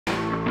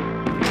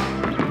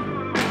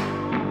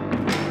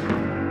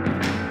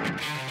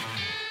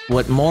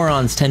what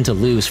morons tend to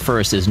lose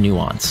first is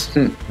nuance.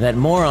 That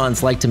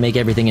morons like to make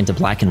everything into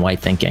black and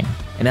white thinking,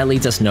 and that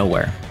leads us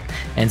nowhere.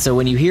 And so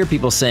when you hear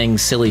people saying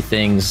silly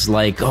things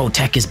like, oh,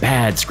 tech is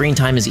bad, screen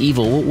time is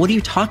evil, well, what are you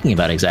talking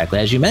about exactly?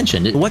 As you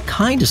mentioned, what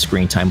kind of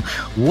screen time?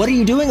 What are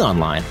you doing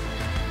online?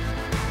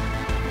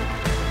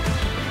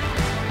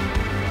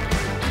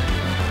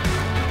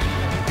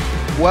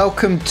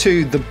 Welcome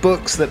to The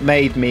Books That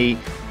Made Me,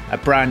 a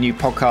brand new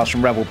podcast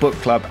from Rebel Book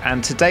Club.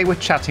 And today we're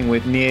chatting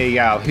with Nir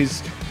Eyal,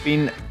 who's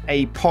been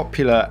a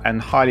popular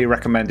and highly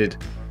recommended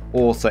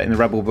author in the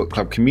Rebel Book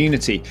Club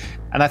community.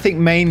 And I think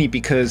mainly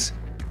because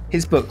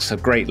his books are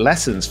great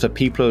lessons for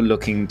people who are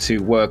looking to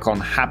work on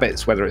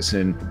habits, whether it's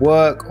in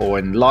work or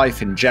in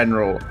life in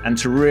general, and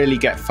to really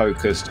get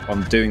focused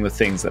on doing the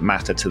things that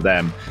matter to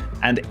them.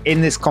 And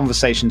in this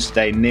conversation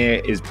today,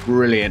 Nir is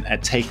brilliant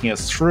at taking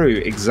us through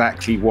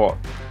exactly what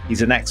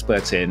he's an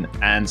expert in.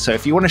 And so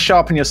if you want to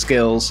sharpen your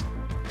skills,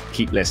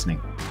 keep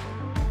listening.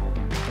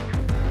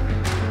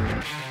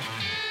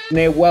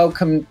 Nir,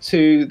 welcome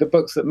to The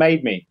Books That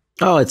Made Me.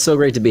 Oh, it's so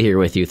great to be here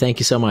with you. Thank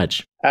you so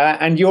much.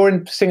 And you're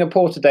in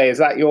Singapore today. Is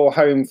that your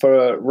home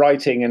for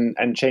writing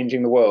and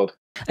changing the world?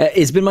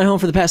 It's been my home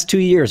for the past 2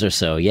 years or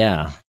so,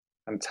 yeah.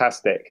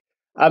 Fantastic.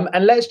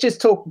 And let's just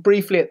talk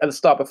briefly at the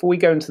start, before we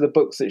go into the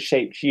books that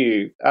shaped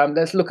you,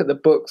 let's look at the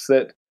books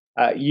that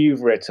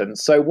you've written.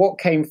 So what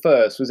came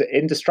first? Was it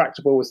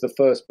Indistractable was the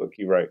first book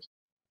you wrote?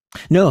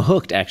 No,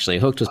 Hooked, actually.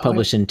 Hooked was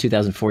published in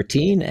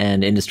 2014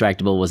 and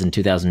Indistractable was in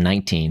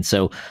 2019.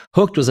 So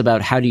Hooked was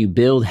about how do you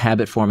build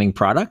habit-forming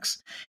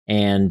products.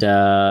 And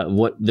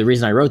the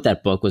reason I wrote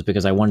that book was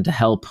because I wanted to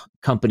help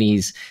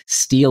companies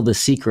steal the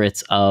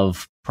secrets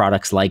of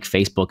products like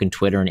Facebook and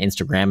Twitter and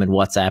Instagram and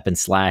WhatsApp and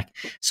Slack,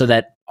 so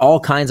that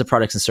all kinds of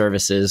products and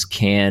services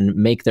can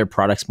make their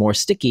products more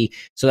sticky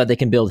so that they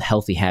can build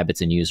healthy habits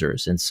in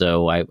users. And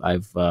so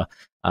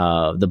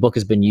the book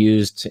has been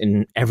used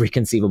in every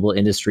conceivable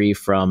industry,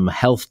 from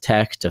health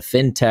tech to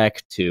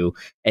fintech to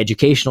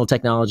educational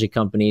technology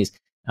companies.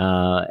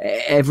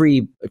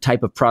 Every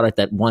type of product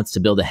that wants to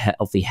build a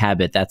healthy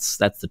habit, that's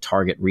the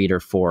target reader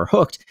for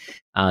Hooked.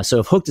 So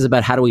if Hooked is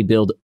about how do we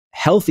build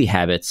healthy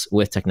habits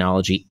with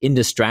technology,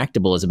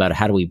 Indistractable is about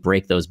how do we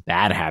break those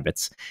bad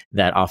habits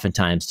that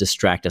oftentimes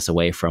distract us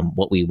away from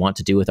what we want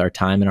to do with our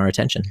time and our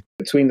attention.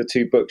 Between the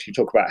two books, you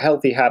talk about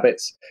healthy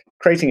habits,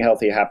 creating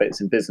healthy habits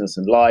in business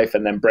and life,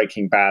 and then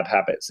breaking bad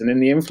habits. And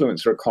in the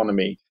influencer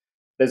economy,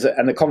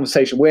 and the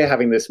conversation we're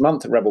having this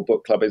month at Rebel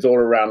Book Club is all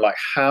around like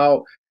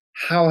how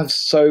have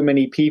so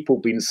many people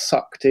been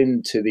sucked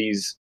into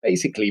these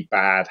basically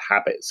bad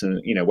habits, and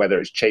whether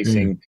it's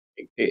chasing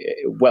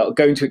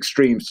going to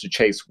extremes to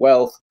chase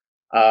wealth,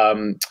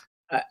 or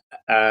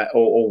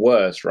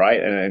worse,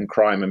 right, and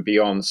crime and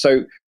beyond.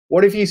 So,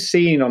 what have you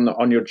seen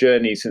on your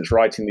journey since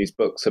writing these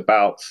books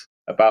about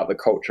the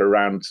culture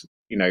around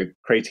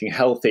creating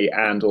healthy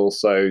and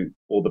also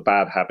all the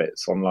bad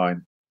habits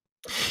online?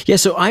 Yeah,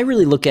 so I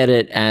really look at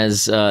it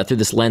as through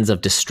this lens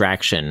of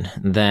distraction.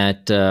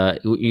 That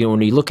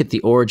when you look at the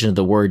origin of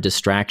the word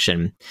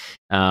distraction,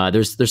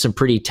 there's some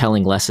pretty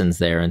telling lessons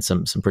there, and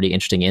some pretty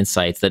interesting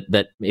insights.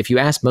 That if you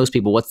ask most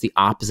people what's the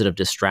opposite of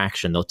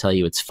distraction, they'll tell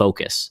you it's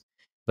focus.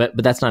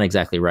 But that's not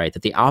exactly right.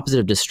 That the opposite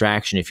of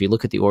distraction, if you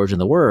look at the origin of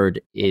the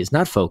word, is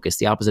not focus.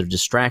 The opposite of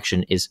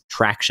distraction is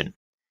traction.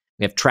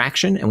 We have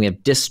traction and we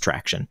have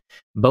distraction.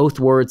 Both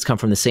words come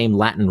from the same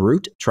Latin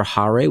root,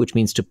 trahare, which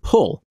means to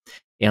pull.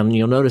 And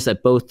you'll notice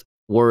that both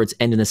words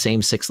end in the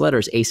same 6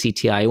 letters,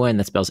 A-C-T-I-O-N,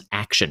 that spells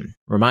action,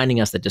 reminding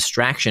us that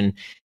distraction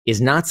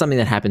is not something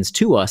that happens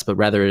to us, but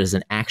rather it is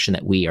an action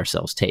that we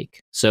ourselves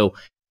take. So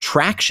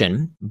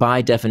traction,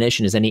 by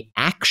definition, is any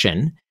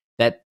action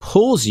that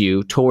pulls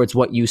you towards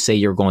what you say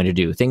you're going to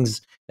do,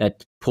 things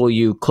that pull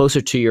you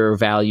closer to your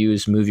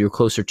values, move you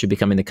closer to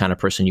becoming the kind of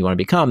person you want to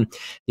become.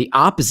 The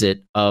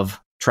opposite of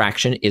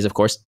traction is, of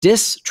course,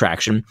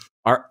 distraction,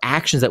 are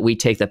actions that we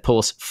take that pull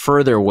us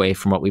further away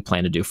from what we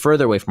plan to do,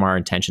 further away from our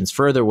intentions,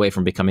 further away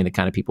from becoming the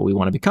kind of people we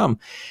want to become.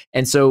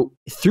 And so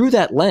through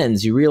that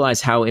lens, you realize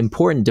how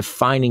important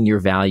defining your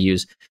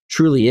values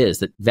truly is.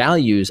 That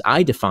values,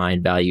 I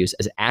define values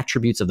as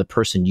attributes of the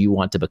person you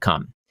want to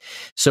become.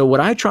 So what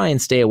I try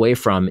and stay away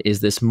from is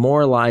this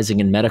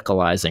moralizing and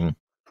medicalizing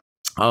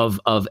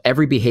of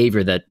every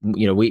behavior that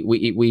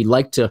we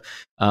like to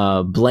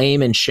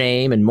blame and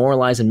shame and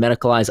moralize and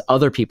medicalize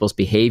other people's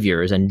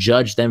behaviors and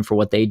judge them for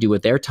what they do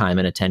with their time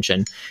and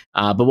attention.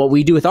 But what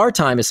we do with our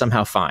time is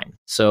somehow fine.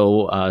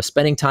 So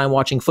spending time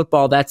watching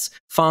football, that's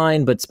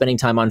fine, but spending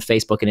time on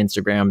Facebook and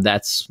Instagram,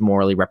 that's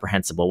morally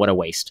reprehensible. What a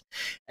waste.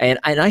 And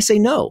I say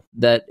no,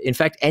 that in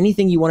fact,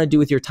 anything you want to do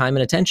with your time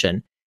and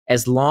attention,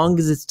 as long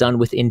as it's done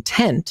with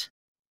intent,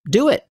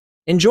 do it.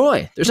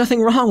 Enjoy. There's nothing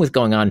wrong with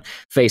going on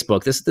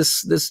Facebook.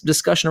 This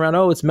discussion around,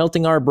 it's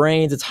melting our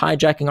brains, it's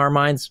hijacking our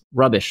minds,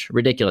 rubbish,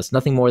 ridiculous,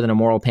 nothing more than a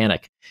moral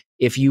panic.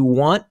 If you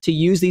want to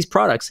use these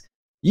products,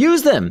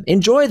 use them,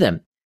 enjoy them,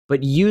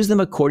 but use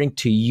them according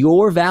to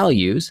your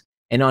values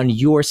and on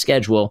your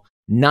schedule,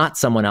 not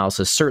someone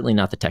else's, certainly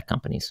not the tech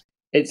companies.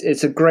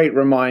 It's a great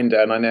reminder,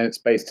 and I know it's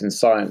based in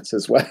science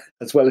as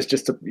well as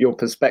just your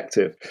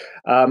perspective.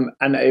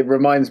 And it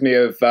reminds me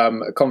of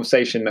a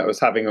conversation that I was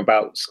having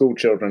about school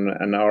children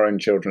and our own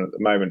children at the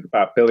moment,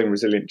 about building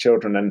resilient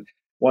children. And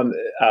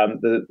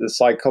the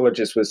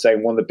psychologist was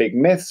saying one of the big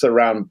myths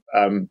around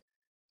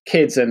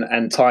kids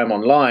and time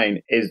online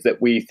is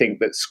that we think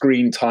that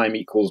screen time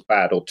equals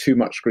bad, or too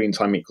much screen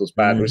time equals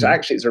bad, which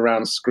actually is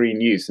around screen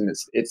use, and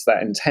it's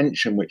that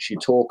intention which you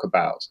talk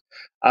about.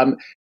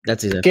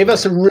 That's exactly Give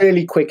us right. a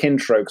really quick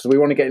intro, because we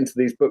want to get into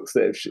these books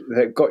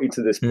that got you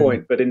to this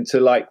point, but into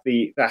like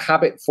the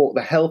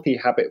healthy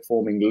habit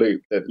forming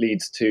loop that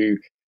leads to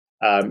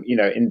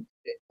in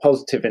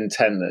positive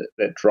intent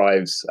that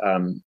drives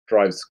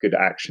good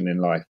action in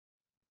life.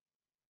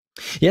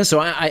 Yeah,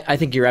 so I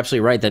think you're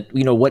absolutely right that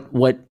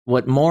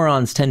what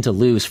morons tend to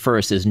lose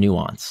first is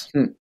nuance.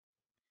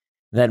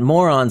 That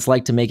morons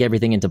like to make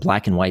everything into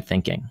black and white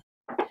thinking,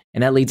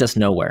 and that leads us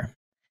nowhere.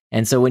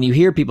 And so when you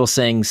hear people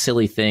saying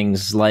silly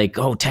things like,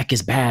 "Oh, tech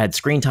is bad,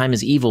 screen time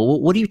is evil," well,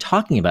 what are you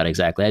talking about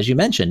exactly? As you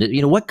mentioned,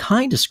 what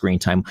kind of screen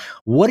time?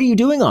 What are you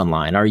doing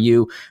online? Are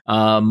you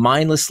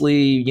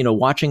mindlessly,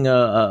 watching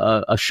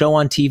a show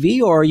on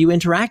TV, or are you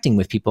interacting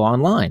with people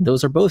online?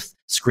 Those are both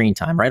screen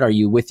time, right? Are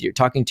you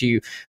talking to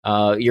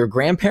your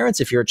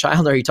grandparents? If you're a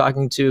child, are you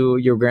talking to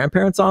your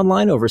grandparents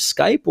online over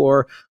Skype,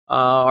 or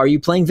are you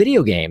playing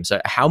video games?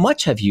 How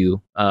much have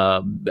you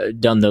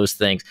done those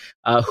things?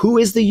 Who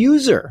is the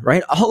user,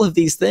 right? All of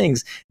these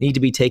things need to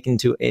be taken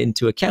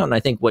into account. And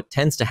I think what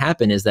tends to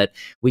happen is that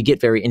we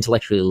get very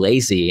intellectually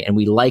lazy, and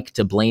we like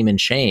to blame and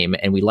shame,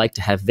 and we like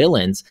to have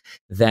villains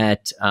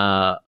that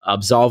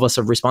absolve us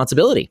of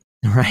responsibility.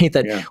 Right?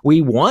 That we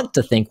want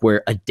to think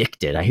we're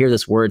addicted. I hear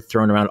this word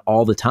thrown around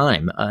all the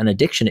time. An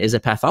addiction is a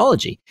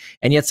pathology.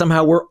 And yet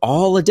somehow we're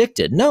all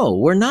addicted. No,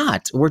 we're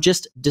not. We're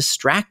just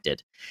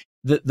distracted.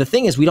 The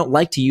thing is, we don't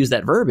like to use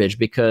that verbiage,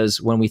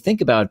 because when we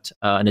think about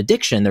an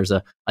addiction, there's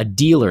a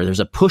dealer, there's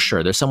a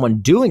pusher, there's someone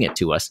doing it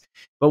to us.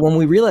 But when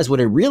we realize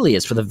what it really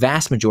is for the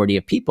vast majority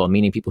of people,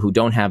 meaning people who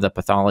don't have the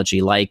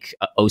pathology like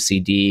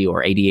OCD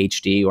or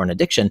ADHD or an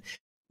addiction,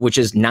 which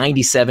is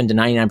 97 to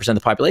 99% of the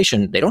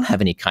population, they don't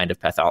have any kind of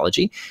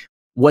pathology.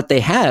 What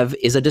they have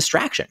is a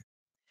distraction.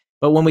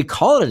 But when we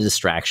call it a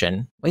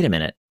distraction, wait a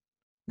minute,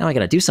 now I got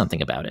to do something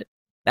about it.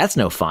 That's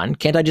no fun.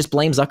 Can't I just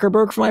blame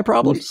Zuckerberg for my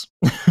problems?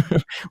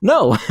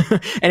 No.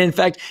 And in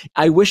fact,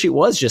 I wish it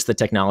was just the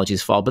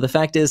technology's fault. But the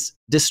fact is,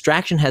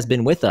 distraction has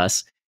been with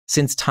us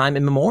since time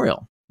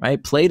immemorial.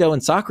 Right? Plato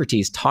and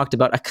Socrates talked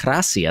about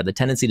akrasia, the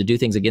tendency to do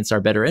things against our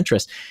better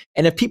interest.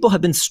 And if people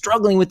have been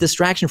struggling with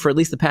distraction for at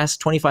least the past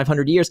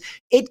 2,500 years,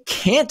 it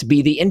can't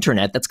be the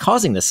internet that's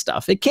causing this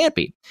stuff. It can't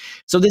be.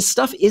 So this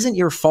stuff isn't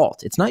your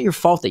fault. It's not your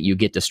fault that you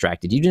get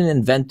distracted. You didn't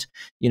invent,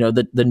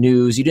 the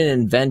news. You didn't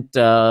invent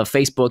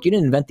Facebook. You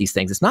didn't invent these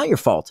things. It's not your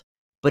fault,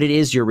 but it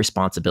is your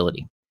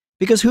responsibility.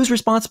 Because whose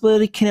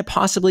responsibility can it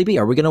possibly be?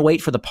 Are we going to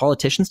wait for the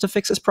politicians to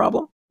fix this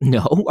problem?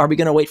 No. Are we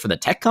going to wait for the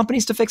tech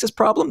companies to fix this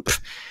problem?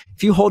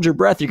 If you hold your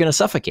breath, you're going to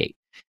suffocate.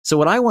 So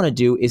what I want to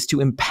do is to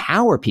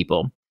empower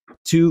people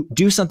to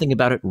do something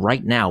about it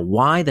right now.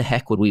 Why the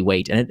heck would we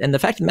wait? And the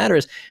fact of the matter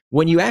is,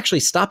 when you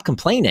actually stop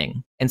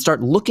complaining and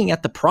start looking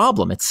at the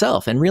problem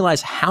itself and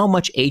realize how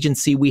much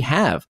agency we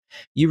have,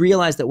 you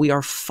realize that we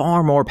are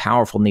far more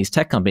powerful than these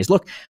tech companies.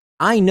 Look,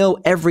 I know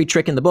every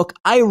trick in the book.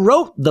 I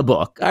wrote the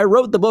book.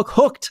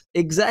 Hooked,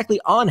 exactly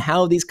on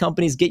how these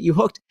companies get you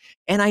hooked.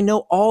 And I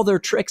know all their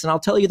tricks, and I'll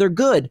tell you they're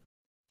good.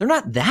 They're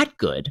not that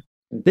good.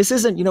 This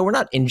isn't, we're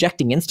not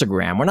injecting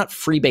Instagram. We're not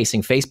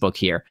freebasing Facebook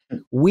here.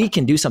 We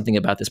can do something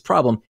about this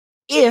problem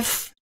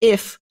if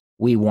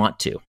we want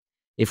to.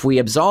 If we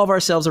absolve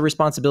ourselves of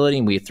responsibility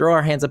and we throw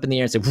our hands up in the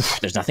air and say,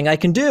 there's nothing I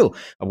can do,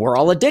 we're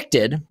all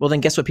addicted, well, then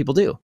guess what people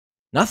do?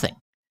 Nothing.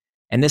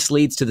 And this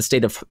leads to the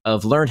state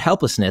of learned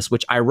helplessness,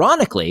 which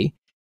ironically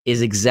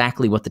is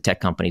exactly what the tech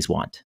companies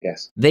want.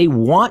 Yes. They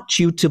want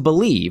you to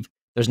believe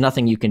there's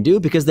nothing you can do,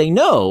 because they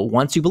know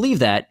once you believe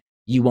that,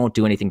 you won't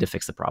do anything to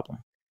fix the problem.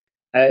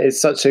 It's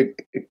such a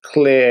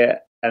clear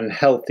and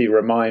healthy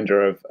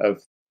reminder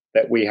of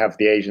that we have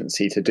the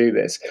agency to do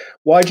this.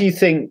 Why do you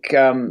think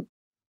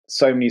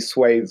so many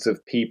swathes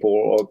of people,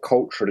 or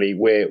culturally,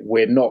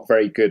 we're not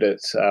very good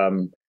at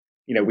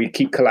we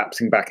keep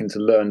collapsing back into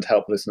learned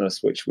helplessness,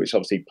 which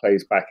obviously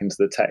plays back into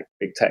the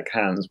big tech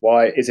hands.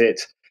 Why is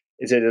it?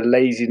 Is it a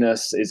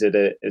laziness? Is it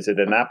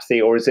an apathy,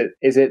 or is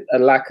it a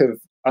lack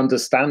of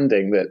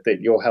understanding that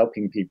you're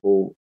helping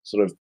people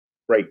sort of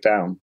break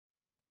down?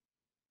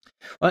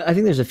 Well, I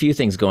think there's a few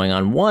things going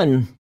on.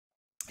 One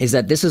is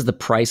that this is the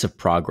price of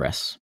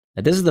progress.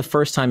 That this is the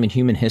first time in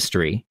human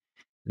history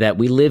that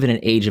we live in an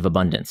age of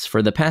abundance.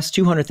 For the past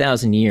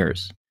 200,000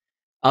 years,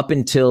 up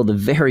until the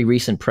very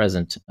recent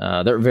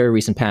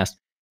past,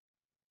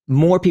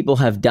 more people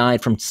have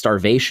died from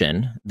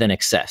starvation than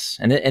excess.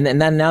 And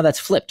then now that's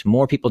flipped.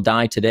 More people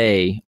die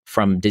today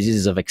from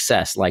diseases of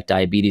excess, like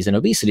diabetes and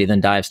obesity,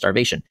 than die of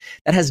starvation.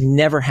 That has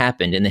never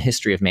happened in the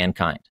history of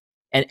mankind.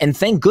 And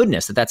thank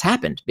goodness that that's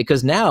happened,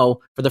 because now,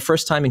 for the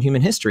first time in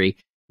human history,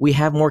 we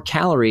have more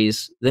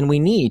calories than we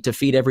need to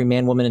feed every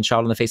man, woman, and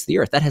child on the face of the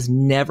earth. That has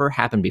never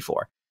happened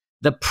before.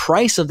 The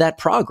price of that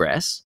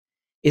progress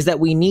is that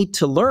we need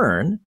to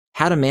learn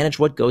how to manage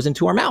what goes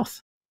into our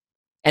mouth.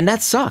 And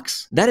that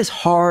sucks. That is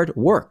hard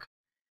work.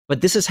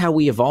 But this is how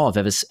we evolve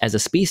as a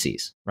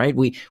species, right?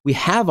 We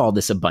have all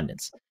this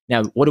abundance.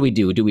 Now, what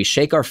do? Do we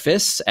shake our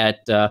fists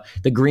at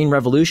the Green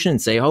Revolution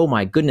and say, oh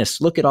my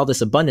goodness, look at all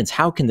this abundance.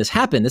 How can this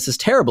happen? This is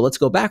terrible. Let's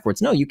go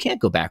backwards. No, you can't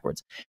go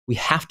backwards. We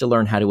have to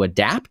learn how to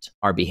adapt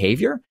our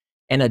behavior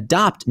and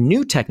adopt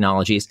new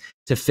technologies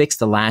to fix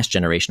the last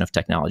generation of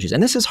technologies.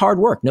 And this is hard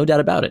work, no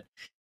doubt about it.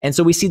 And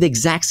so we see the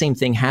exact same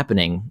thing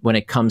happening when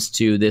it comes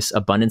to this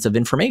abundance of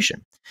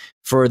information.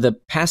 For the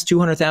past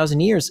 200,000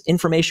 years,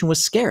 information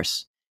was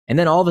scarce. And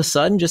then all of a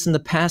sudden, just in the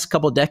past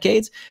couple of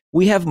decades,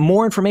 we have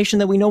more information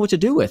than we know what to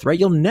do with, right?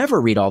 You'll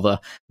never read all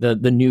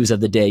the news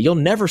of the day. You'll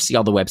never see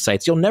all the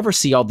websites. You'll never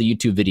see all the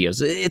YouTube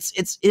videos.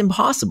 It's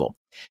impossible.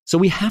 So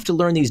we have to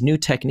learn these new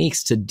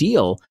techniques to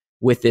deal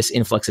with this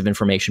influx of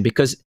information,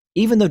 because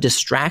even though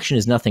distraction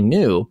is nothing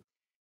new,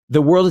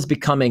 the world is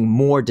becoming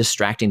more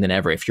distracting than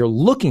ever. If you're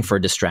looking for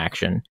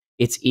distraction,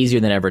 it's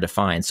easier than ever to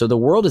find. So the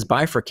world is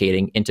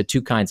bifurcating into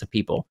two kinds of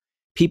people.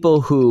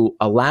 People who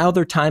allow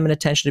their time and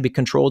attention to be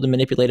controlled and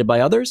manipulated by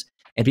others,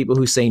 and people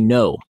who say,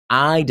 no,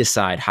 I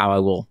decide how I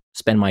will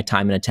spend my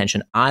time and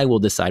attention. I will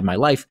decide my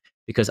life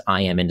because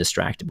I am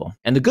indistractable.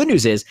 And the good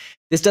news is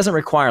this doesn't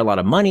require a lot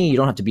of money. You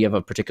don't have to be of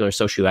a particular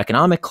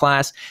socioeconomic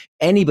class.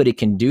 Anybody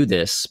can do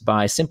this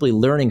by simply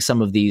learning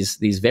some of these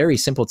very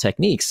simple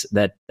techniques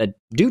that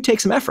do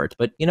take some effort.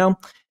 But,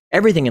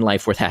 everything in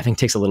life worth having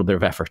takes a little bit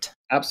of effort.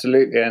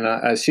 Absolutely. And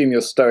I assume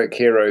your Stoic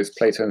heroes,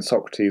 Plato and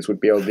Socrates, would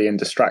be on the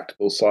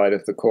indistractable side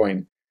of the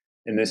coin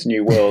in this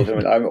new world. I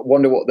mean, I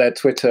wonder what their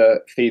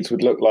Twitter feeds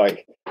would look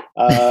like.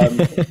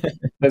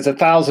 There's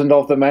 1,000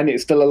 of them and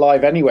it's still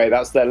alive anyway.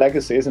 That's their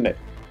legacy, isn't it?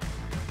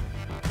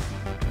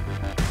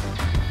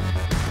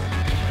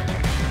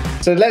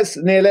 So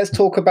let's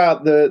talk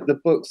about the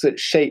books that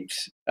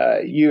shaped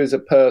you as a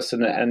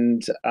person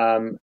and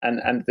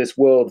this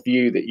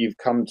worldview that you've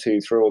come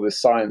to through all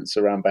this science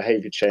around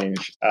behavior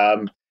change.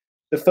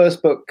 The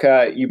first book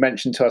you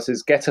mentioned to us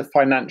is Get a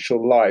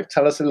Financial Life.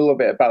 Tell us a little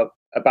bit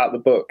about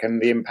the book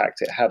and the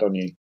impact it had on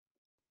you.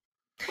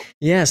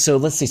 Yeah, so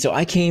let's see. So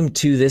I came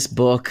to this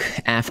book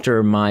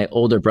after my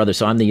older brother.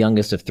 So I'm the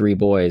youngest of three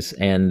boys,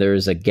 and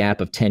there's a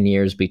gap of 10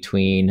 years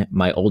between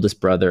my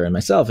oldest brother and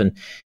myself. And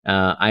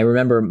I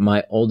remember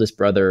my oldest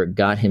brother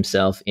got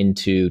himself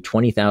into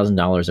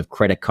 $20,000 of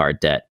credit card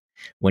debt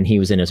when he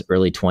was in his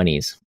early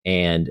 20s.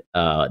 And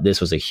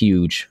this was a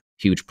huge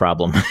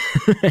problem.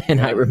 And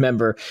I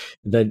remember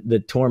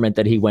the torment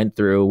that he went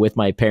through with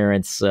my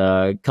parents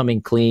coming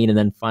clean, and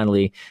then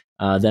finally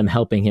them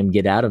helping him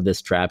get out of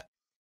this trap.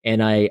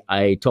 And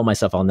I told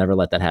myself I'll never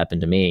let that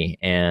happen to me.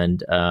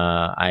 And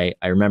I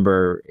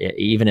remember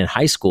even in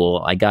high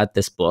school, I got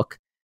this book.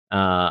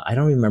 I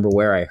don't remember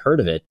where I heard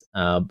of it,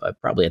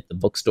 probably at the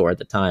bookstore at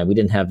the time. We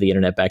didn't have the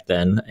internet back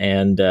then.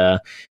 And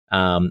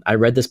I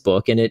read this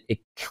book, and it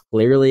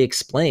clearly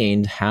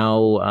explained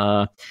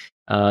how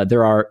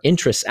there are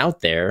interests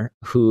out there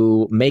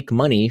who make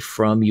money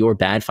from your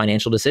bad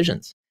financial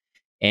decisions.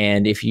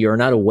 And if you're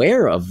not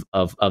aware of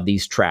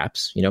these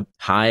traps,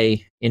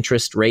 high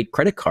interest rate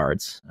credit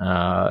cards,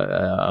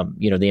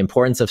 the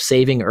importance of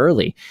saving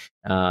early,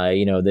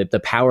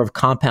 the power of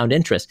compound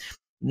interest,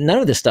 none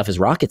of this stuff is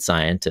rocket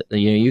science.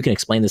 You can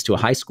explain this to a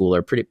high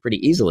schooler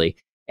pretty easily.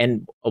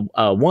 And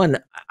one,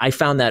 I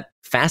found that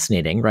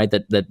fascinating, right?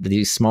 That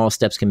these small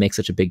steps can make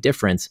such a big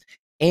difference.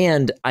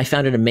 And I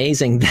found it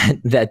amazing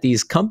that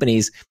these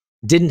companies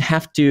didn't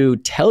have to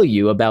tell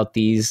you about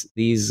these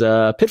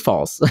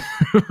pitfalls,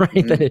 right?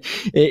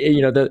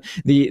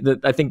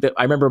 Mm-hmm. I think that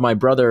I remember my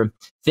brother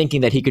thinking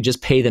that he could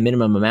just pay the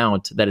minimum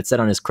amount that it said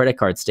on his credit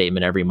card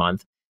statement every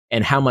month,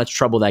 and how much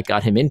trouble that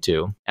got him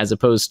into. As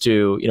opposed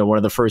to, one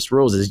of the first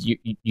rules is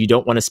you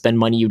don't want to spend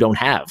money you don't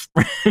have,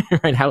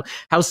 right?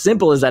 How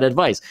simple is that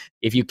advice?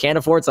 If you can't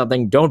afford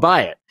something, don't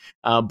buy it.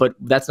 But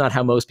that's not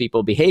how most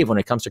people behave when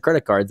it comes to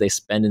credit cards. They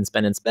spend and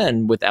spend and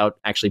spend without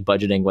actually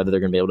budgeting whether they're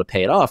going to be able to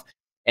pay it off.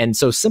 And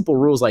so simple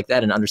rules like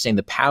that, and understanding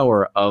the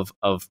power of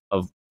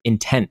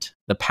intent,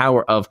 the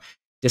power of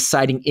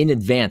deciding in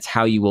advance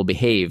how you will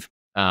behave,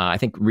 I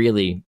think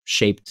really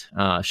shaped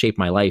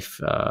my life.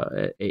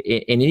 And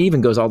it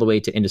even goes all the way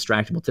to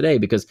Indistractable today,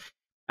 because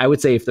I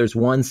would say if there's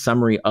one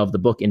summary of the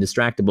book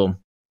Indistractable,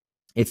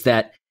 it's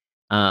that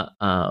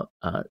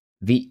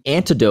the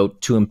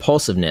antidote to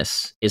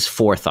impulsiveness is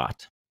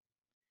forethought.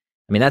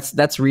 I mean,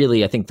 that's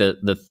really, I think,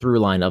 the through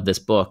line of this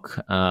book,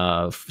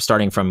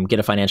 starting from Get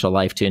a Financial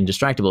Life to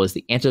Indistractable, is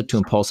the antidote to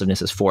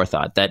impulsiveness is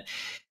forethought. That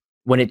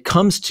when it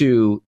comes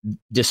to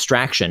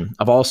distraction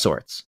of all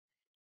sorts,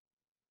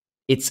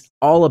 it's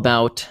all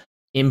about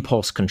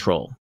impulse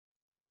control.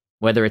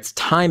 Whether it's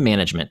time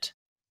management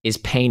is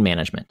pain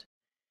management.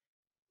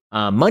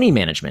 Money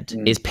management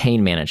is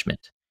pain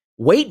management.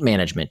 Weight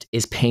management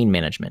is pain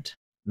management.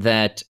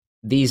 That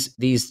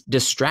these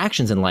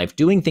distractions in life,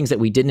 doing things that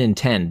we didn't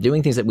intend,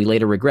 doing things that we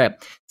later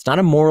regret. It's not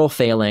a moral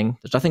failing.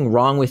 There's nothing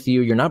wrong with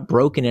you. You're not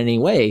broken in any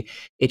way.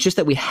 It's just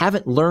that we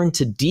haven't learned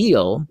to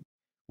deal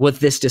with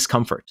this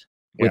discomfort,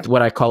 with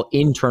what I call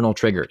internal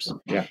triggers.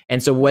 Yeah.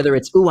 And so whether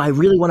it's, I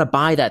really want to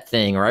buy that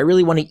thing, or I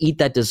really want to eat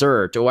that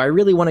dessert, or I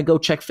really want to go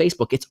check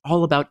Facebook, it's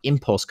all about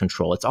impulse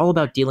control. It's all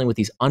about dealing with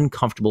these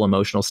uncomfortable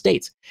emotional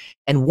states.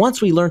 And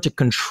once we learn to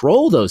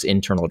control those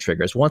internal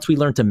triggers, once we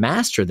learn to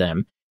master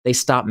them, they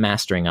stop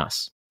mastering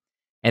us.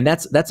 And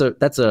that's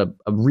a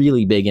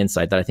really big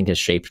insight that I think has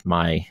shaped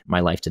my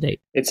life to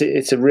date.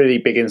 It's a really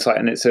big insight,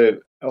 and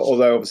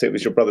although obviously it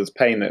was your brother's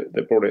pain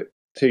that brought it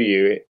to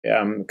you,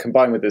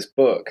 combined with this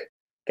book,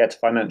 Get a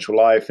Financial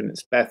Life, and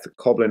it's Beth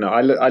Kobliner.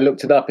 I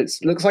looked it up. It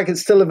looks like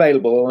it's still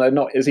available, although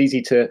not as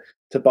easy to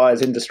buy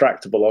as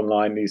Indistractable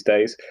online these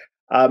days.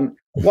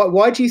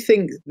 Why do you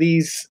think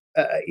these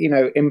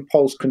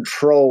impulse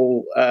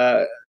control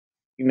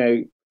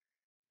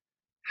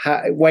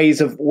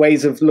ways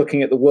of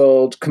looking at the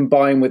world,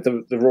 combined with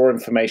the raw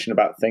information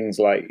about things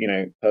like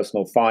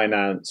personal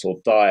finance or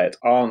diet,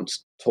 aren't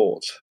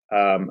taught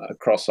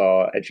across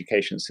our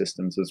education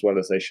systems as well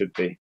as they should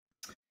be?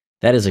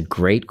 That is a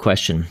great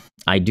question.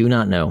 I do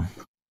not know.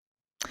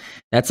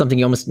 That's something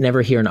you almost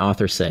never hear an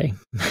author say.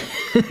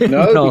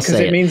 No, because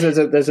it means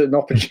there's an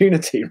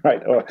opportunity,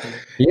 right?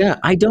 Yeah,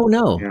 I don't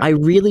know. Yeah. I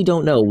really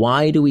don't know.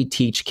 Why do we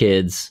teach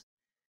kids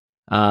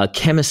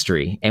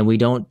chemistry and we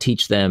don't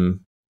teach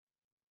them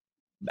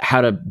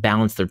how to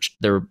balance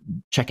their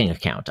checking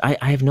account? I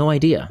have no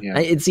idea. Yeah.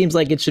 It seems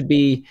like it should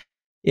be,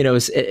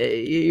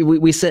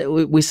 we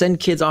send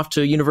kids off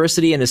to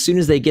university, and as soon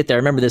as they get there, I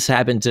remember this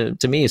happened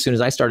to me as soon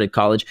as I started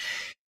college.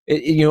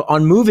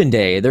 On move-in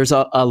day, there's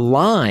a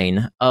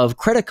line of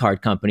credit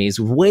card companies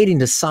waiting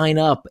to sign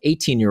up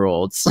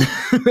 18-year-olds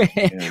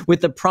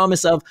with the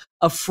promise of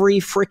a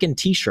free frickin'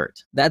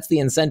 t-shirt. That's the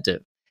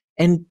incentive.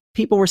 And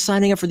people were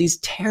signing up for these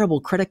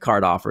terrible credit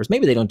card offers.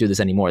 Maybe they don't do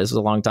this anymore. This was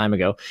a long time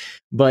ago,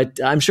 but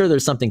I'm sure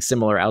there's something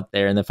similar out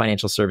there in the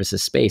financial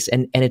services space.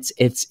 And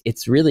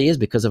it's really is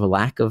because of a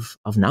lack of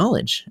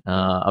knowledge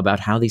about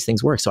how these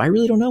things work. So I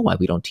really don't know why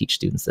we don't teach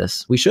students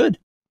this. We should.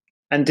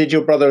 And did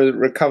your brother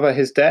recover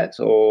his debt,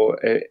 or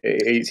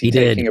is he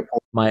taking a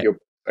part of your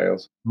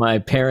sales? My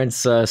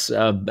parents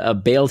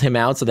bailed him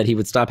out so that he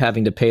would stop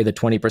having to pay the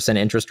 20%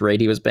 interest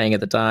rate he was paying at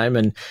the time,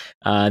 and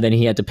then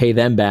he had to pay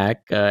them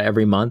back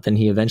every month, and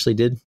he eventually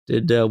did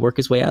work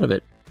his way out of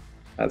it.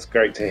 That's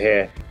great to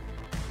hear.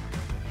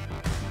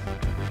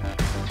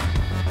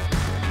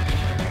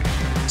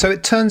 So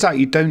it turns out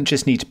you don't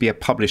just need to be a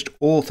published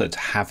author to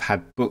have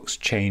had books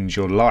change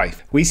your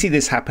life. We see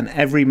this happen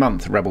every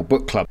month at Rebel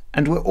Book Club,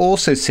 and we're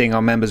also seeing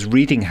our members'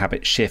 reading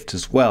habits shift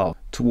as well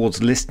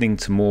towards listening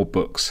to more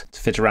books to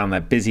fit around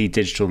their busy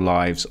digital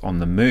lives on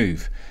the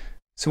move.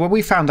 So when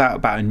we found out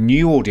about a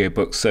new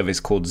audiobook service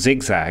called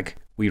Zigzag,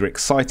 we were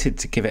excited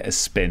to give it a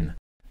spin.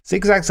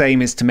 Zigzag's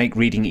aim is to make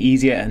reading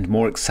easier and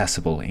more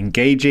accessible,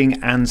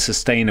 engaging and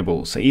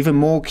sustainable, so even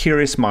more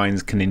curious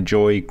minds can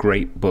enjoy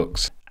great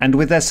books. And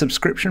with their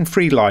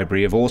subscription-free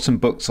library of awesome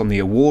books on the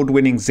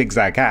award-winning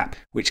Zigzag app,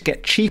 which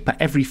get cheaper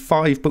every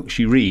 5 books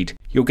you read,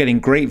 you're getting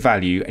great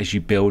value as you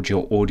build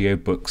your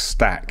audiobook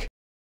stack.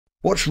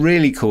 What's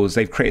really cool is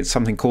they've created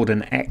something called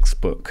an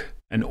X-book,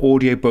 an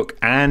audiobook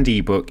and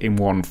ebook in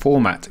one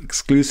format,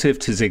 exclusive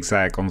to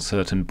Zigzag on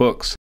certain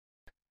books.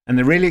 And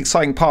the really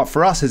exciting part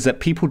for us is that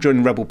people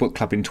joining Rebel Book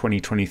Club in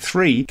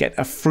 2023 get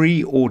a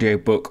free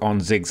audiobook on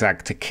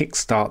Zigzag to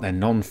kickstart their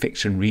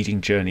non-fiction reading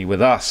journey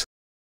with us.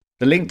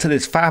 The link to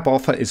this fab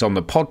offer is on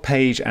the pod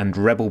page and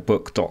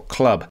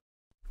rebelbook.club.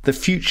 The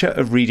future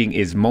of reading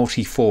is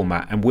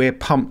multi-format, and we're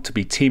pumped to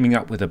be teaming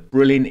up with a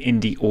brilliant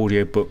indie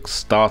audiobook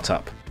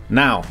startup.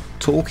 Now,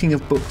 talking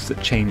of books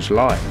that change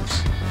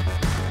lives.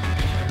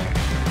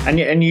 And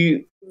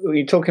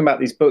you're talking about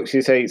these books,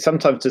 you say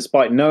sometimes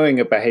despite knowing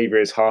a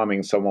behavior is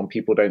harming someone,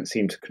 people don't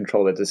seem to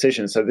control their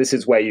decisions. So this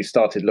is where you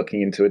started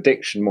looking into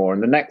addiction more.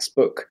 And the next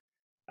book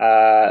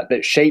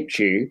that shaped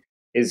you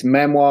is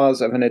Memoirs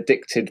of an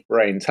Addicted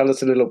Brain. Tell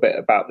us a little bit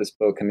about this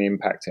book and the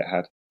impact it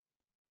had.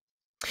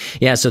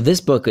 Yeah, so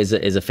this book is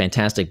a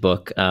fantastic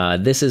book.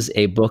 This is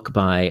a book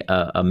by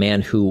a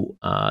man who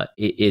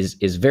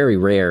is very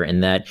rare in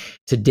that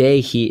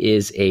today he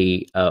is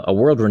a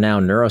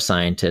world-renowned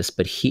neuroscientist,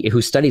 but who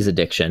studies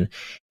addiction,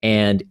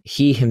 and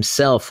he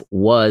himself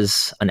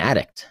was an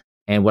addict.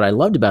 And what I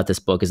loved about this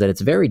book is that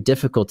it's very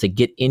difficult to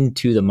get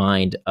into the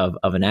mind of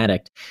an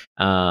addict,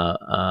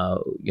 where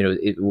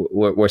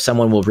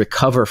someone will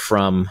recover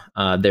from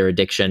their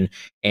addiction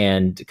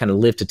and kind of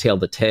live to tell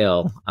the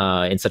tale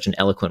in such an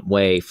eloquent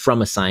way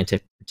from a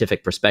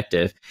scientific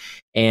perspective.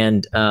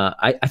 And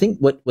I think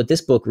what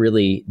this book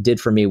really did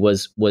for me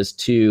was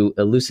to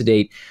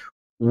elucidate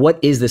what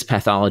is this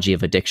pathology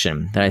of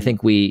addiction that I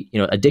think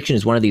addiction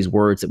is one of these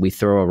words that we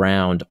throw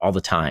around all the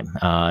time.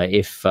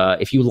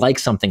 If you like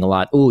something a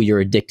lot, oh,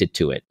 you're addicted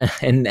to it.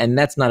 And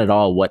that's not at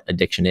all what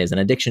addiction is. And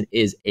addiction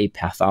is a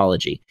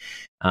pathology.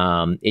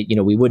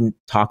 We wouldn't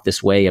talk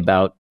this way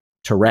about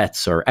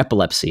Tourette's or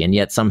epilepsy, and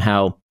yet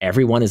somehow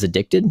everyone is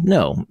addicted?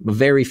 No,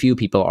 very few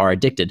people are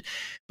addicted.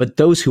 But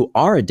those who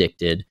are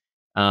addicted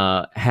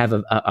have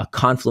a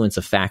confluence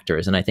of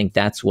factors, and I think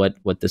that's what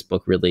this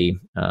book really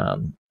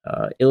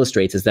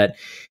illustrates, is that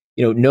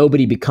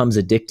nobody becomes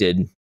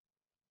addicted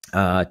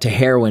to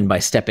heroin by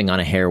stepping on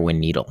a heroin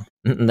needle.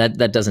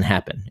 That doesn't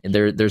happen.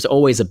 There's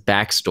always a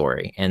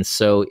backstory, and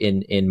so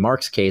in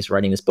Mark's case,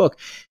 writing this book,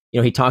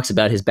 he talks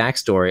about his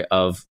backstory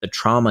of the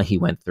trauma he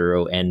went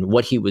through and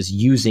what he was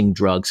using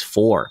drugs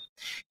for,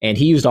 and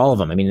he used all of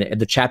them. I mean,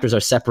 the chapters are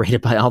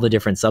separated by all the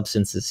different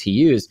substances he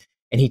used,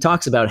 and he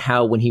talks about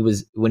how when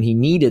he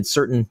needed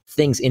certain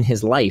things in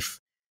his life,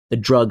 the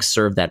drugs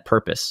served that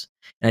purpose.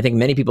 And I think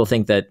many people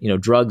think that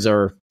drugs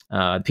are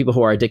people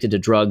who are addicted to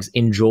drugs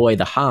enjoy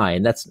the high,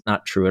 and that's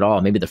not true at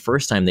all. Maybe the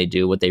first time they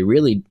do, what they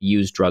really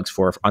use drugs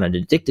for on an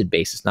addicted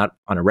basis, not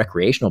on a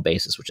recreational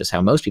basis, which is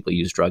how most people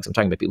use drugs. I'm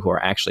talking about people who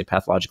are actually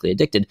pathologically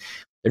addicted.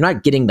 They're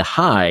not getting the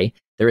high,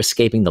 they're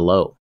escaping the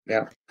low.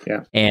 Yeah.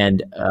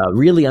 And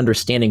really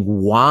understanding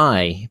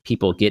why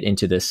people get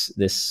into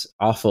this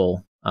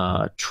awful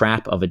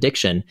trap of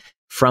addiction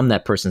from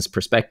that person's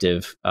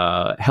perspective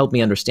helped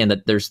me understand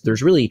that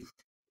there's really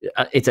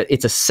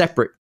it's a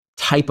separate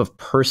type of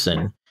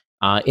person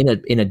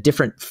in a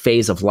different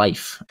phase of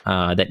life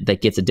that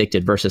gets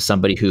addicted versus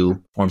somebody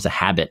who forms a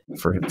habit.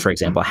 For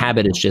example, a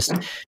habit is just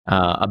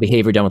a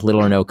behavior done with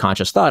little or no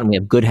conscious thought, and we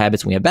have good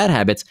habits and we have bad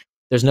habits.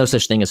 There's no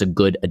such thing as a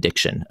good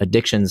addiction.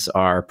 Addictions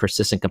are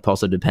persistent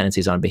compulsive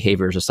dependencies on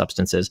behaviors or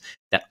substances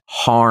that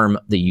harm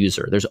the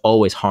user. There's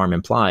always harm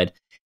implied.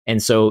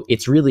 And so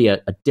it's really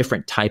a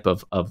different type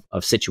of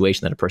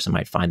situation that a person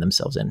might find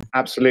themselves in.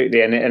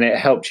 Absolutely. And it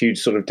helps you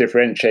sort of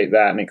differentiate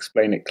that and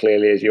explain it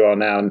clearly as you are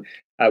now. And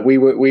we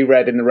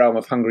read In the Realm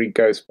of Hungry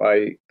Ghosts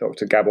by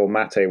Dr. Gabor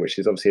Mate, which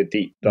is obviously a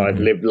deep dive,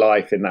 lived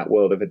life in that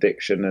world of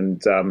addiction,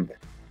 and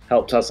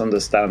helped us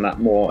understand that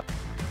more.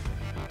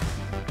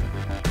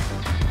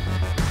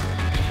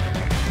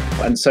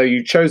 And so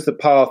you chose the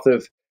path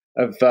of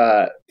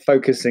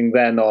focusing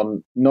then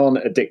on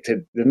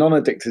the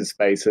non-addicted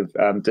space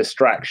of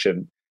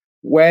distraction.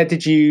 Where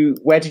did you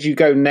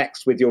go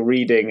next with your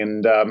reading?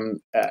 And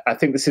I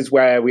think this is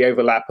where we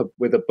overlap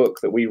with another book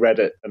that we read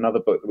at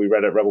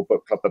Rebel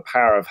Book Club, The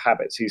Power of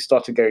Habit. So you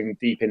started going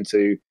deep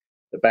into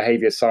the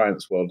behavior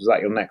science world. Was that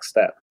your next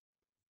step?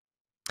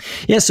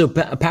 Yeah, so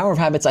Power of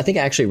Habits, I think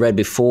I actually read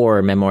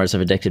before Memoirs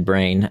of Addicted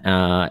Brain,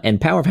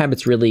 and Power of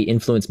Habits really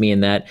influenced me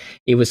in that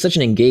it was such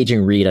an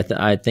engaging read.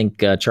 I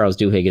think Charles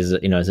Duhigg is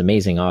an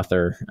amazing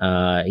author.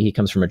 He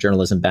comes from a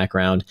journalism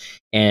background,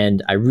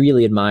 and I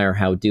really admire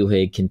how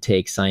Duhigg can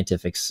take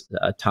scientific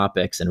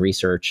topics and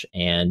research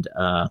and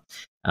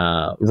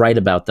write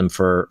about them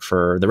for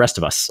the rest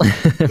of us,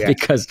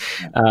 because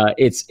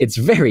it's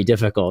very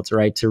difficult,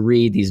 right, to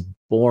read these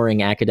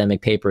boring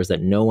academic papers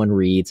that no one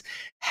reads.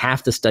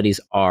 Half the studies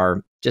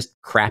are just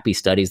crappy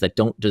studies that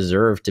don't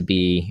deserve to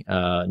be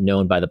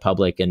known by the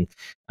public, and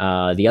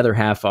the other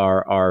half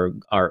are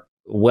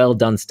well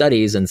done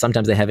studies, and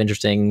sometimes they have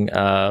interesting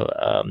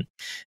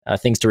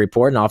things to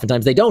report, and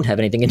oftentimes they don't have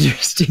anything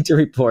interesting to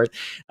report.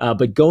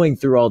 But going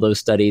through all those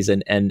studies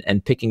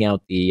and picking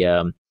out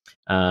the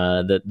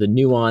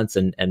nuance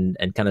and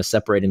kind of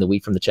separating the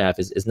wheat from the chaff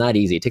is not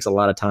easy. It takes a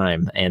lot of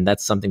time, and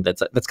that's something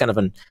that's kind of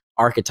an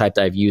archetype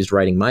that I've used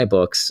writing my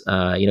books.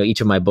 Each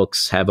of my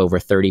books have over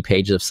 30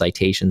 pages of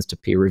citations to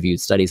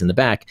peer-reviewed studies in the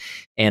back,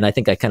 and I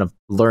think I kind of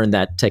learned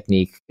that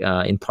technique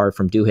in part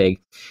from Duhigg.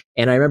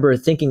 And I remember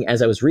thinking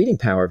as I was reading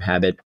Power of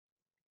Habit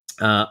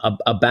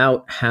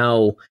about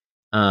how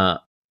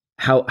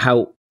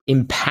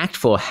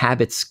impactful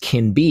habits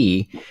can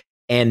be,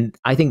 and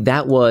I think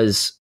that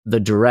was the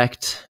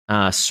direct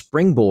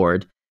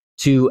springboard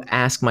to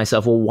ask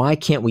myself, well, why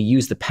can't we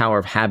use the power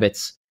of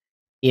habits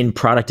in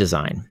product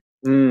design?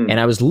 And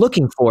I was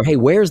looking for, hey,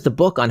 where's the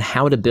book on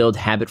how to build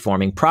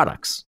habit-forming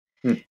products?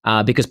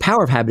 Because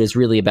Power of Habit is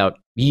really about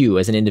you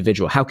as an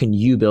individual. How can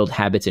you build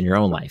habits in your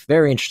own life?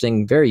 Very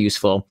interesting, very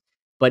useful,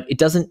 but it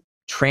doesn't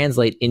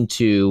translate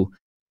into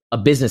a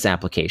business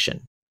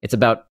application. It's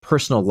about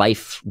personal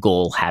life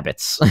goal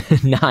habits,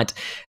 not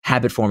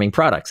habit-forming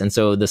products. And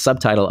so the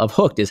subtitle of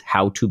Hooked is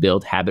How to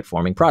Build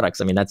Habit-Forming Products.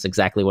 I mean, that's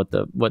exactly what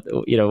the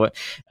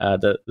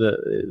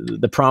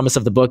promise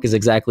of the book is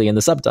exactly in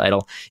the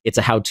subtitle. It's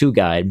a how-to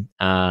guide,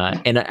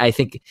 and I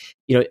think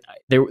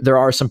there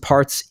are some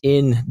parts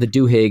in the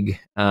Duhigg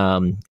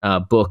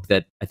book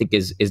that I think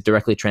is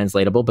directly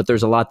translatable, but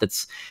there's a lot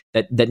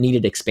that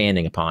needed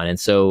expanding upon. And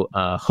so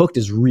Hooked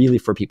is really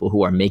for people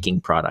who are making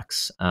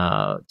products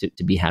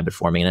to be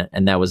habit-forming.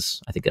 And that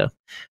was, I think, a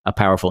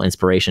powerful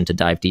inspiration to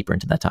dive deeper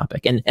into that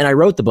topic. And I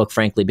wrote the book,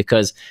 frankly,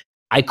 because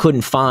I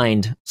couldn't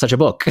find such a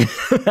book.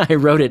 I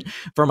wrote it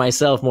for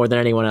myself more than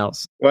anyone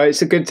else. Well,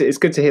 it's good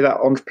to hear that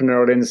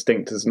entrepreneurial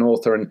instinct as an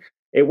author, and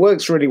it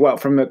works really well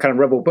from a kind of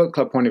Rebel Book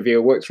Club point of view.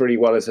 It works really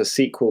well as a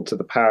sequel to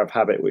The Power of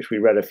Habit, which we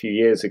read a few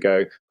years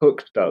ago.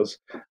 Hooked does.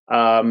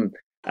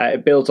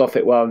 It builds off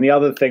it well. And the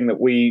other thing that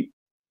we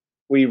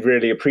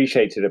really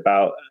appreciated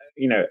about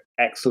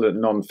excellent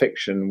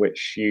nonfiction,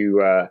 which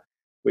you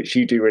which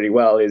you do really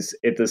well, is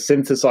the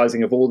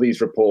synthesizing of all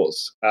these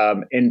reports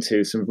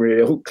into some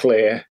real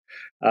clear,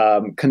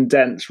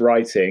 condensed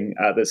writing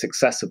that's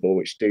accessible,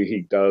 which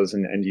Doohig does,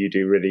 and you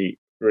do really,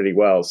 really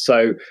well.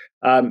 So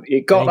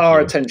it got our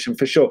attention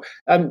for sure.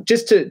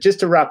 Just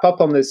to wrap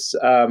up on this,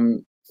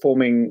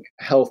 forming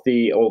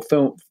healthy or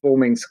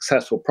forming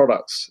successful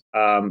products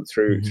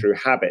through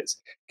habits.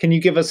 Can you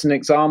give us an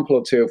example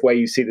or two of where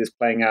you see this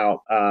playing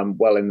out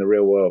well in the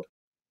real world?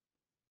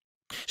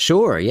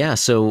 Sure. Yeah.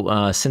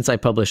 So since I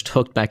published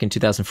Hooked back in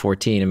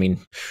 2014, I mean,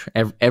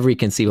 every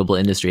conceivable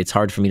industry, it's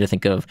hard for me to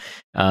think of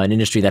an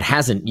industry that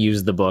hasn't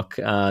used the book.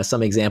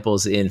 Some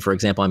examples for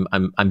example,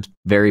 I'm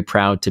very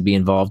proud to be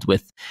involved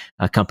with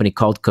a company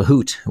called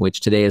Kahoot, which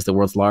today is the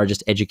world's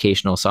largest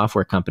educational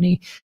software company.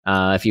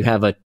 If you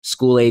have a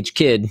school-age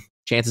kid,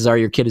 chances are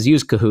your kid has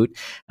used Kahoot.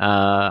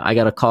 I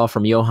got a call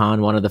from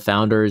Johan, one of the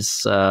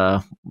founders,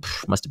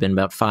 must have been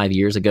about 5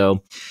 years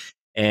ago.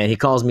 And he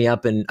calls me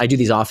up, and I do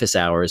these office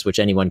hours, which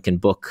anyone can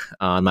book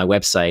on my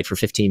website for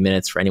 15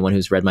 minutes for anyone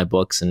who's read my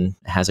books and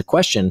has a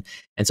question.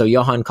 And so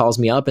Johan calls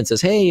me up and says,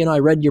 hey, I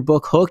read your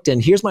book Hooked,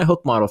 and here's my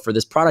hook model for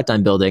this product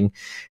I'm building.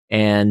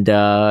 And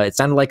it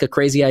sounded like a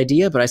crazy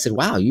idea, but I said,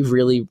 wow, you've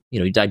really,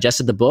 you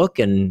digested the book,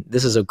 and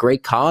this is a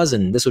great cause,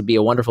 and this would be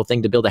a wonderful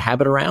thing to build a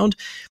habit around.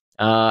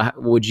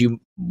 Would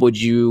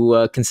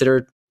you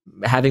consider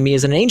having me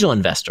as an angel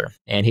investor?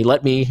 And he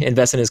let me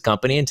invest in his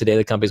company. And today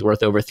the company's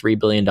worth over $3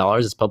 billion.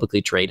 It's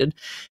publicly traded.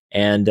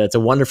 And it's a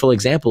wonderful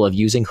example of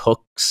using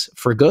hooks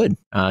for good,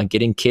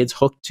 getting kids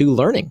hooked to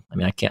learning. I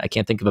mean, I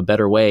can't think of a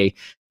better way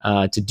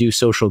to do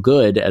social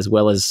good as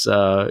well as,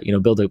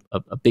 build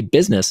a big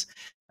business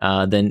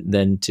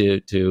than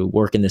to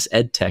work in this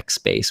ed tech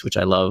space, which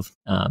I love.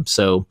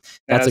 So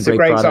that's a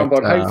great example.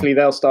 And hopefully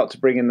they'll start to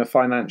bring in the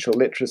financial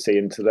literacy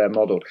into their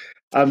model.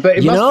 But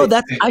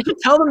I should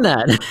tell them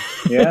that.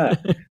 Yeah,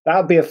 that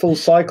would be a full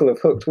cycle of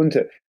Hooked, wouldn't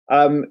it?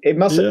 It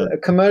must, a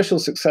commercial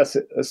success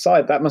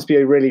aside, that must be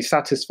a really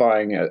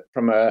satisfying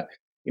from a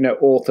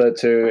author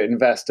to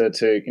investor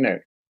to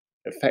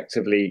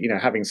effectively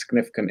having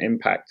significant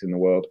impact in the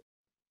world.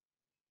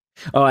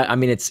 Oh, I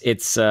mean,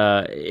 it's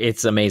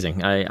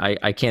amazing.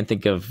 I can't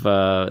think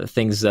of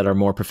things that are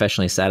more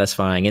professionally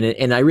satisfying,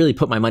 and I really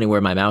put my money where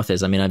my mouth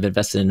is. I mean, I've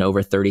invested in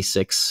over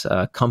 36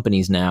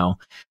 companies now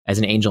as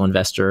an angel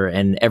investor,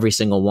 and every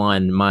single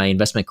one, my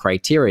investment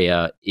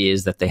criteria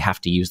is that they have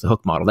to use the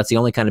hook model. That's the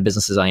only kind of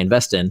businesses I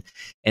invest in,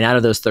 and out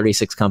of those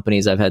 36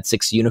 companies, I've had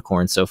 6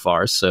 unicorns so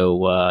far.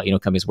 So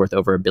companies worth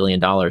over $1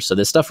 billion. So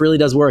this stuff really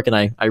does work, and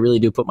I really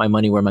do put my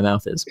money where my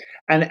mouth is.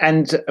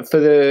 And for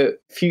the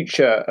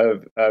future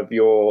of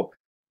your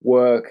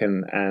work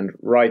and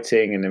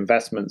writing and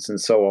investments and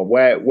so on,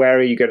 where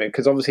are you going to,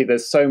 because obviously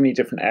there's so many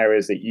different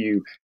areas that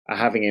you are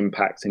having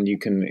impact and you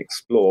can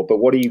explore, but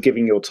what are you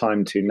giving your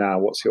time to now?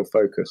 What's your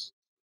focus?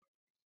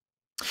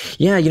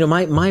 Yeah,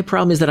 my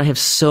problem is that I have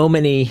so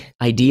many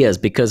ideas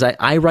because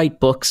I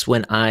write books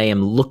when I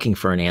am looking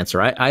for an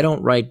answer. I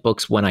don't write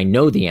books when I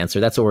know the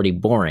answer. That's already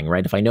boring,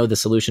 right? If I know the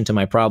solution to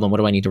my problem, what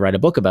do I need to write a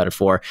book about it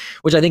for?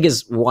 Which I think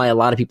is why a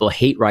lot of people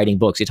hate writing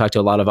books. You talk to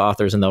a lot of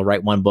authors and they'll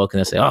write one book and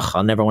they'll say, oh,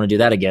 I'll never want to do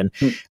that again.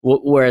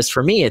 Whereas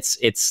for me,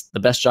 it's the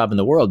best job in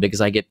the world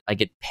because I get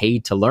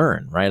paid to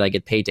learn, right? I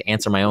get paid to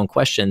answer my own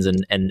questions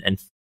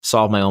and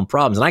solve my own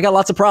problems. And I got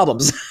lots of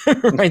problems,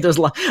 right?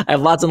 I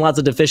have lots and lots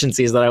of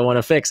deficiencies that I want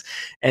to fix.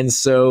 And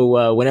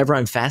so whenever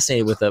I'm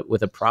fascinated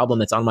with a problem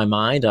that's on my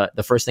mind,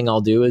 the first thing I'll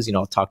do is,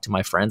 I'll talk to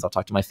my friends, I'll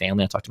talk to my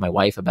family, I'll talk to my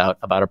wife about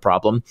a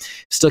problem.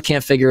 Still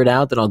can't figure it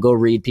out, then I'll go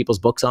read people's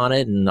books on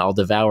it and I'll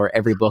devour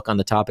every book on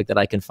the topic that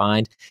I can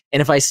find.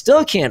 And if I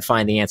still can't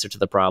find the answer to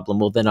the problem,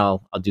 well, then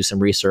I'll do some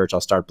research,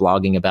 I'll start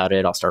blogging about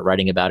it, I'll start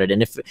writing about it.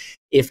 And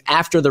if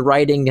after the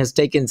writing has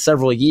taken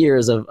several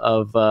years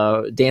of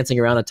dancing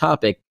around a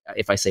topic,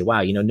 if I say,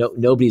 wow,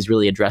 nobody's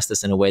really addressed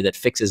this in a way that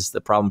fixes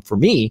the problem for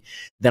me,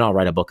 then I'll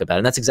write a book about it.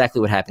 And that's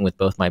exactly what happened with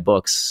both my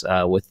books.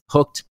 With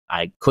Hooked,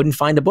 I couldn't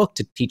find a book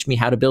to teach me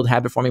how to build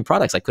habit-forming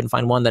products. I couldn't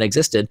find one that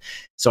existed,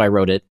 so I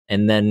wrote it.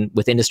 And then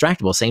with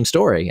Indistractable, same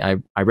story.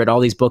 I read all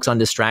these books on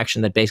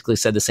distraction that basically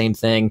said the same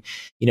thing.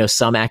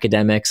 Some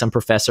academic, some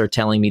professor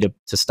telling me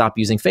to stop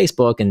using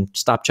Facebook and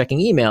stop checking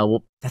email.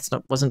 Well,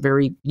 wasn't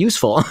very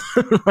useful,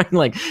 right?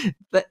 Like,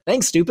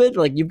 thanks, stupid.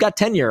 Like, you've got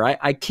tenure.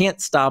 I can't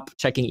stop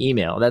checking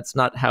email. That's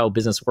not how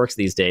business works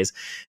these days.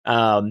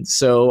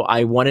 So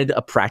I wanted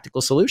a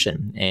practical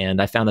solution,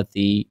 and I found that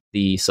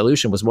the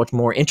solution was much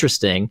more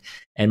interesting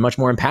and much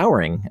more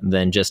empowering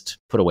than just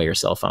put away your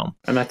cell phone.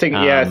 And I think,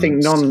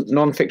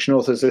 non-fiction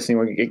authors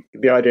listening,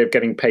 the idea of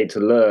getting paid to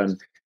learn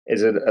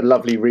is a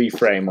lovely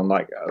reframe on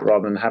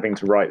rather than having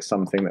to write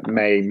something that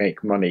may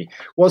make money.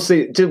 What's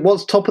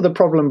top of the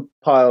problem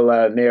pile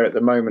Nir at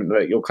the moment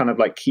that you're kind of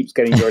keeps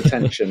getting your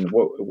attention?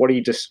 What are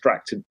you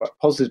distracted by,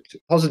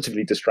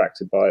 positively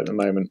distracted by at the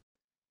moment?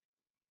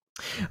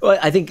 Well,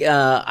 I think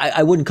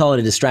I wouldn't call it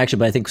a distraction,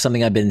 but I think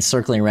something I've been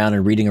circling around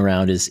and reading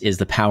around is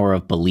the power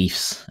of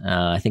beliefs.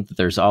 I think that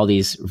there's all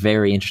these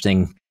very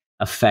interesting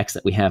effects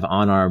that we have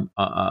on our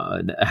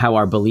how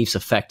our beliefs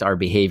affect our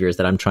behaviors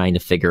that I'm trying to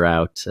figure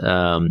out.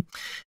 So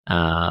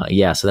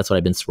that's what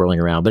I've been swirling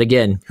around. But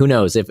again, who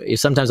knows? If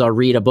sometimes I'll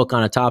read a book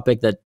on a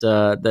topic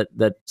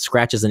that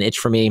scratches an itch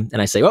for me,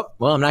 and I say, oh,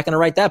 well, I'm not going to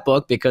write that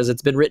book because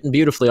it's been written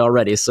beautifully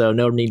already, so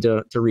no need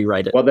to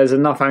rewrite it. Well, there's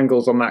enough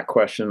angles on that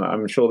question.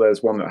 I'm sure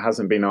there's one that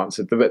hasn't been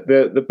answered.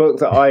 The book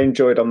that I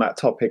enjoyed on that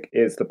topic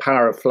is The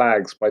Power of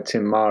Flags by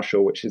Tim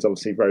Marshall, which is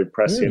obviously very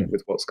prescient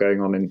with what's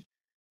going on in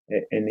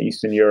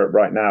Eastern Europe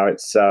right now.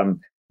 It's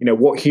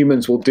what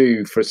humans will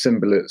do for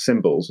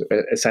symbols,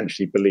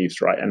 essentially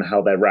beliefs, right, and how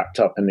they're wrapped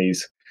up in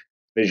these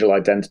visual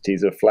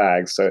identities of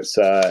flags. So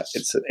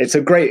it's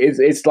a great,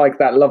 it's like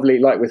that lovely,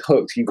 like with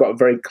Hooked, you've got a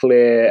very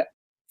clear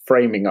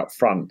framing up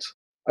front.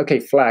 Okay,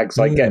 flags,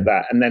 I get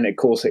that, and then of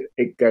course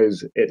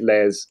it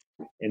layers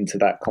into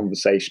that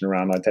conversation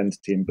around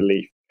identity and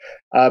belief.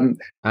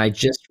 I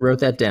just wrote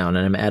that down,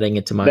 and I'm adding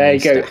it to my. There you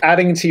go, stack.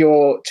 adding to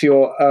your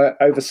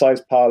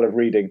oversized pile of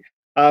reading.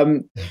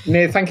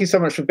 Nir, thank you so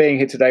much for being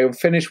here today. We'll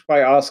finish by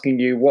asking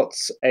you,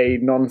 what's a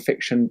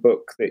nonfiction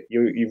book that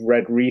you've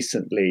read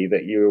recently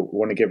that you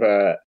want to give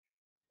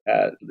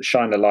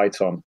shine a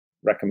light on,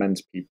 recommend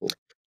to people?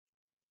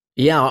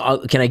 Yeah,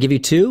 can I give you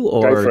two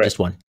or just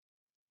one?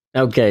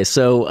 Okay,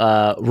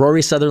 so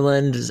Rory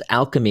Sutherland's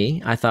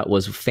Alchemy, I thought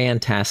was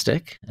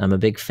fantastic. I'm a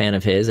big fan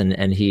of his,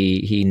 and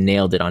he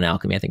nailed it on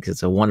alchemy. I think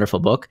it's a wonderful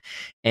book.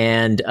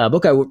 And a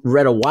book I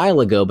read a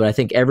while ago, but I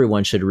think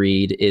everyone should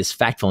read, is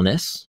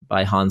Factfulness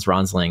by Hans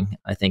Ronsling.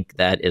 I think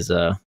that is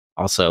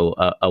also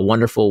a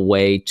wonderful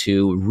way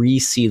to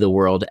re-see the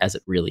world as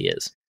it really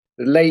is.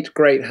 The late,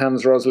 great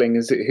Hans Rosling,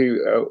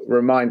 who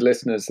remind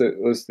listeners that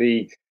was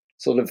the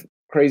sort of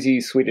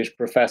crazy Swedish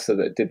professor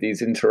that did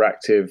these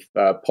interactive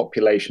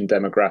population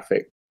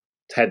demographic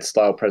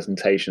TED-style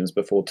presentations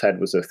before TED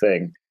was a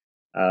thing.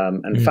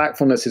 And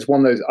Factfulness is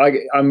one of those,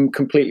 I'm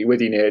completely with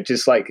you, Nir.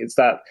 Just like it's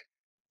that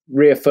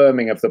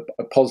reaffirming of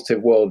a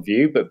positive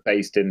worldview, but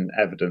based in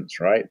evidence,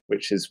 right?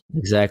 Which is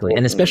exactly,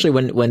 and especially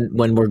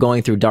when we're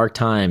going through dark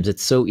times,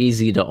 it's so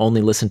easy to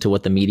only listen to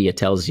what the media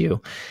tells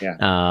you,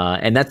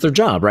 and that's their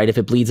job, right? If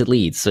it bleeds, it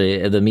leads.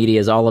 So the media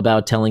is all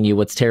about telling you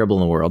what's terrible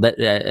in the world.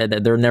 That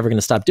they're never going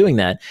to stop doing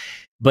that,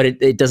 but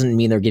it doesn't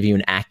mean they're giving you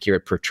an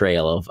accurate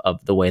portrayal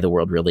of the way the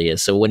world really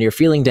is. So when you're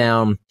feeling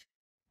down,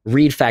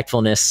 read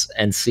Factfulness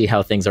and see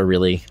how things are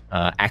really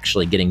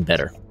actually getting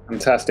better.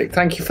 Fantastic.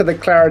 Thank you for the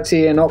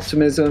clarity and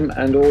optimism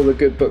and all the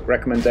good book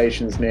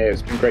recommendations, Nir.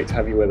 It's been great to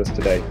have you with us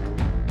today.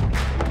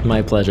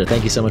 My pleasure.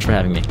 Thank you so much for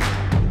having me.